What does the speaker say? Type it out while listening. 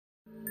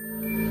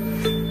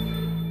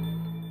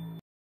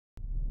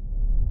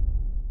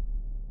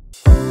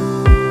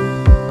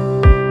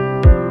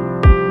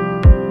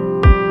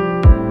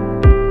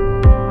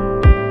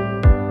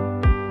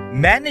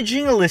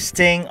Managing a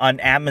listing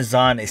on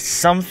Amazon is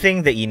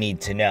something that you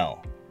need to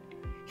know.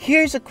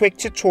 Here's a quick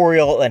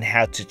tutorial on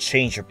how to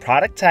change your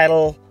product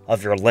title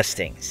of your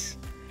listings.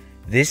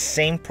 This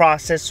same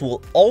process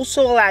will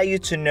also allow you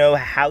to know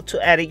how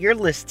to edit your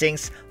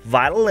listings'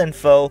 vital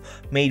info,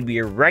 maybe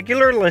a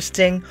regular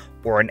listing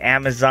or an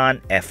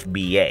Amazon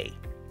FBA.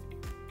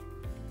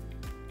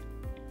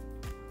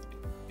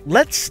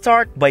 Let's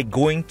start by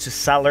going to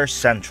Seller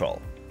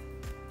Central.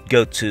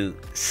 Go to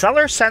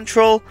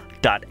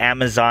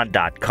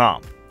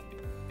sellercentral.amazon.com.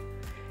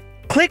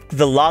 Click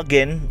the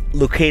login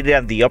located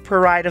on the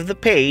upper right of the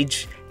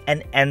page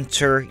and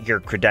enter your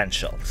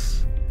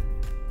credentials.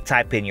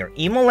 Type in your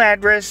email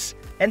address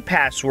and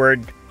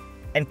password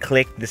and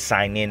click the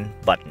sign in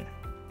button.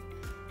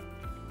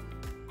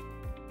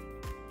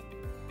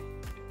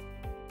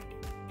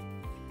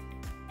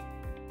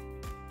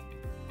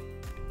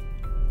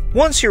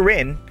 Once you're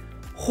in,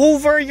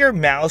 hover your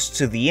mouse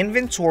to the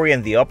inventory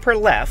on the upper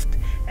left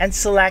and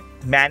select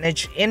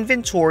Manage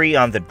Inventory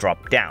on the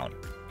drop-down.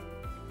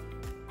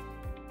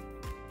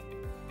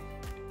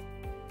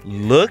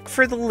 Look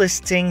for the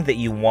listing that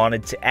you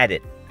wanted to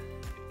edit.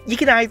 You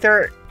can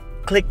either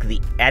click the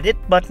Edit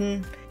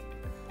button,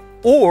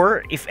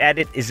 or if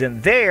Edit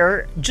isn't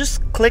there,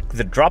 just click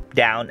the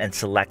drop-down and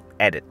select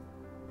Edit.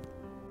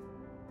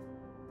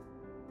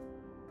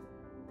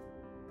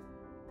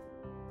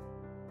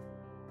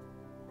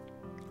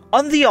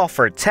 On the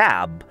Offer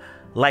tab,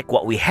 like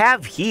what we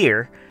have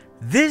here,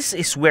 this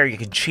is where you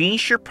can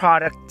change your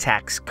product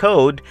tax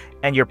code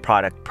and your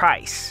product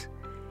price.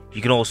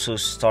 You can also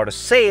start a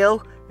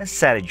sale and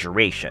set a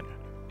duration.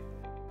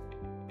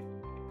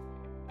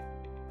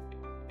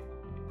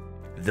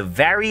 The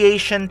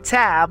Variation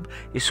tab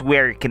is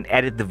where you can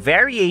edit the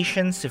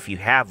variations if you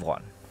have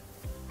one.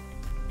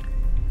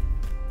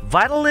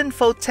 Vital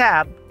Info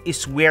tab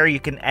is where you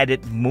can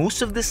edit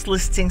most of this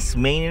listing's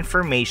main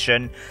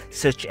information,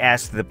 such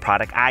as the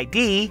product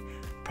ID,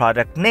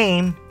 product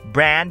name,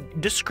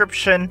 brand,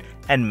 description,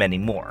 and many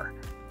more.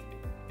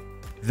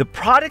 The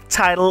product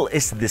title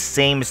is the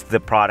same as the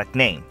product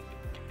name.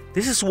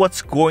 This is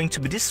what's going to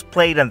be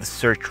displayed on the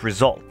search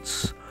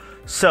results,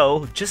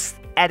 so just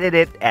edit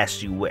it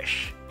as you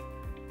wish.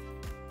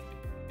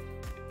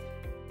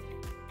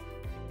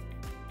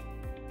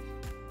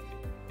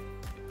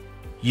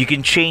 You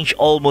can change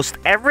almost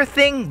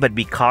everything, but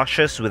be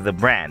cautious with the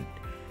brand.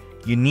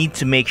 You need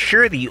to make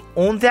sure that you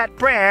own that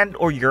brand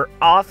or you're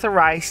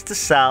authorized to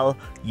sell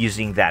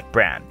using that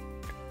brand.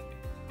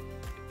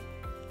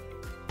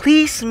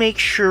 Please make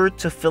sure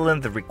to fill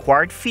in the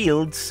required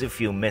fields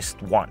if you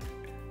missed one.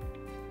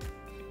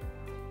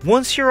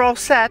 Once you're all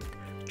set,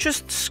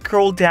 just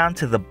scroll down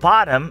to the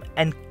bottom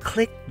and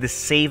click the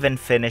Save and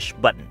Finish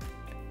button.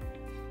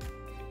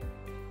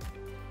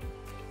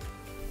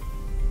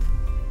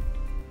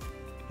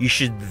 You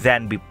should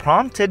then be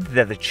prompted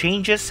that the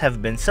changes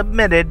have been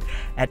submitted,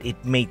 and it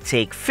may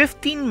take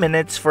 15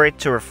 minutes for it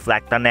to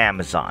reflect on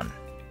Amazon.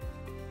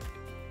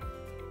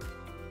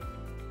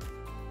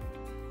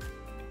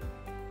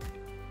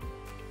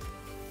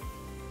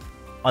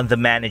 On the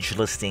Manage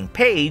Listing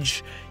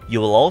page, you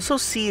will also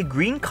see a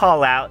green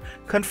callout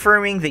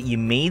confirming that you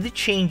made the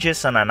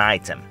changes on an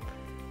item.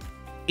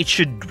 It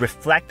should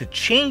reflect the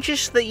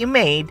changes that you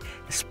made,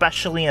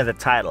 especially on the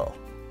title.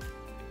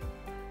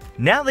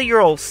 Now that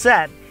you're all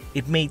set,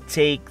 it may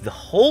take the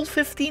whole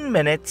 15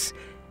 minutes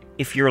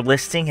if your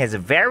listing has a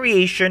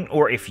variation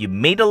or if you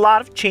made a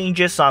lot of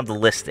changes on the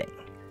listing.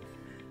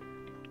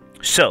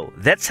 So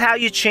that's how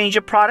you change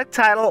a product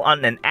title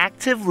on an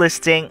active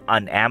listing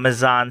on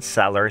Amazon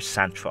Seller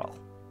Central.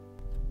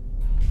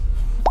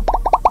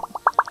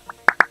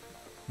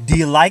 Do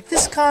you like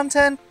this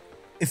content?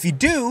 If you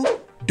do,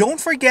 don't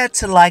forget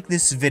to like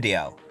this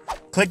video.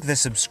 Click the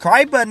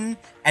subscribe button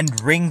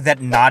and ring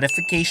that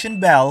notification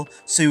bell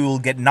so you will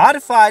get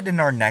notified in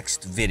our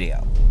next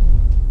video.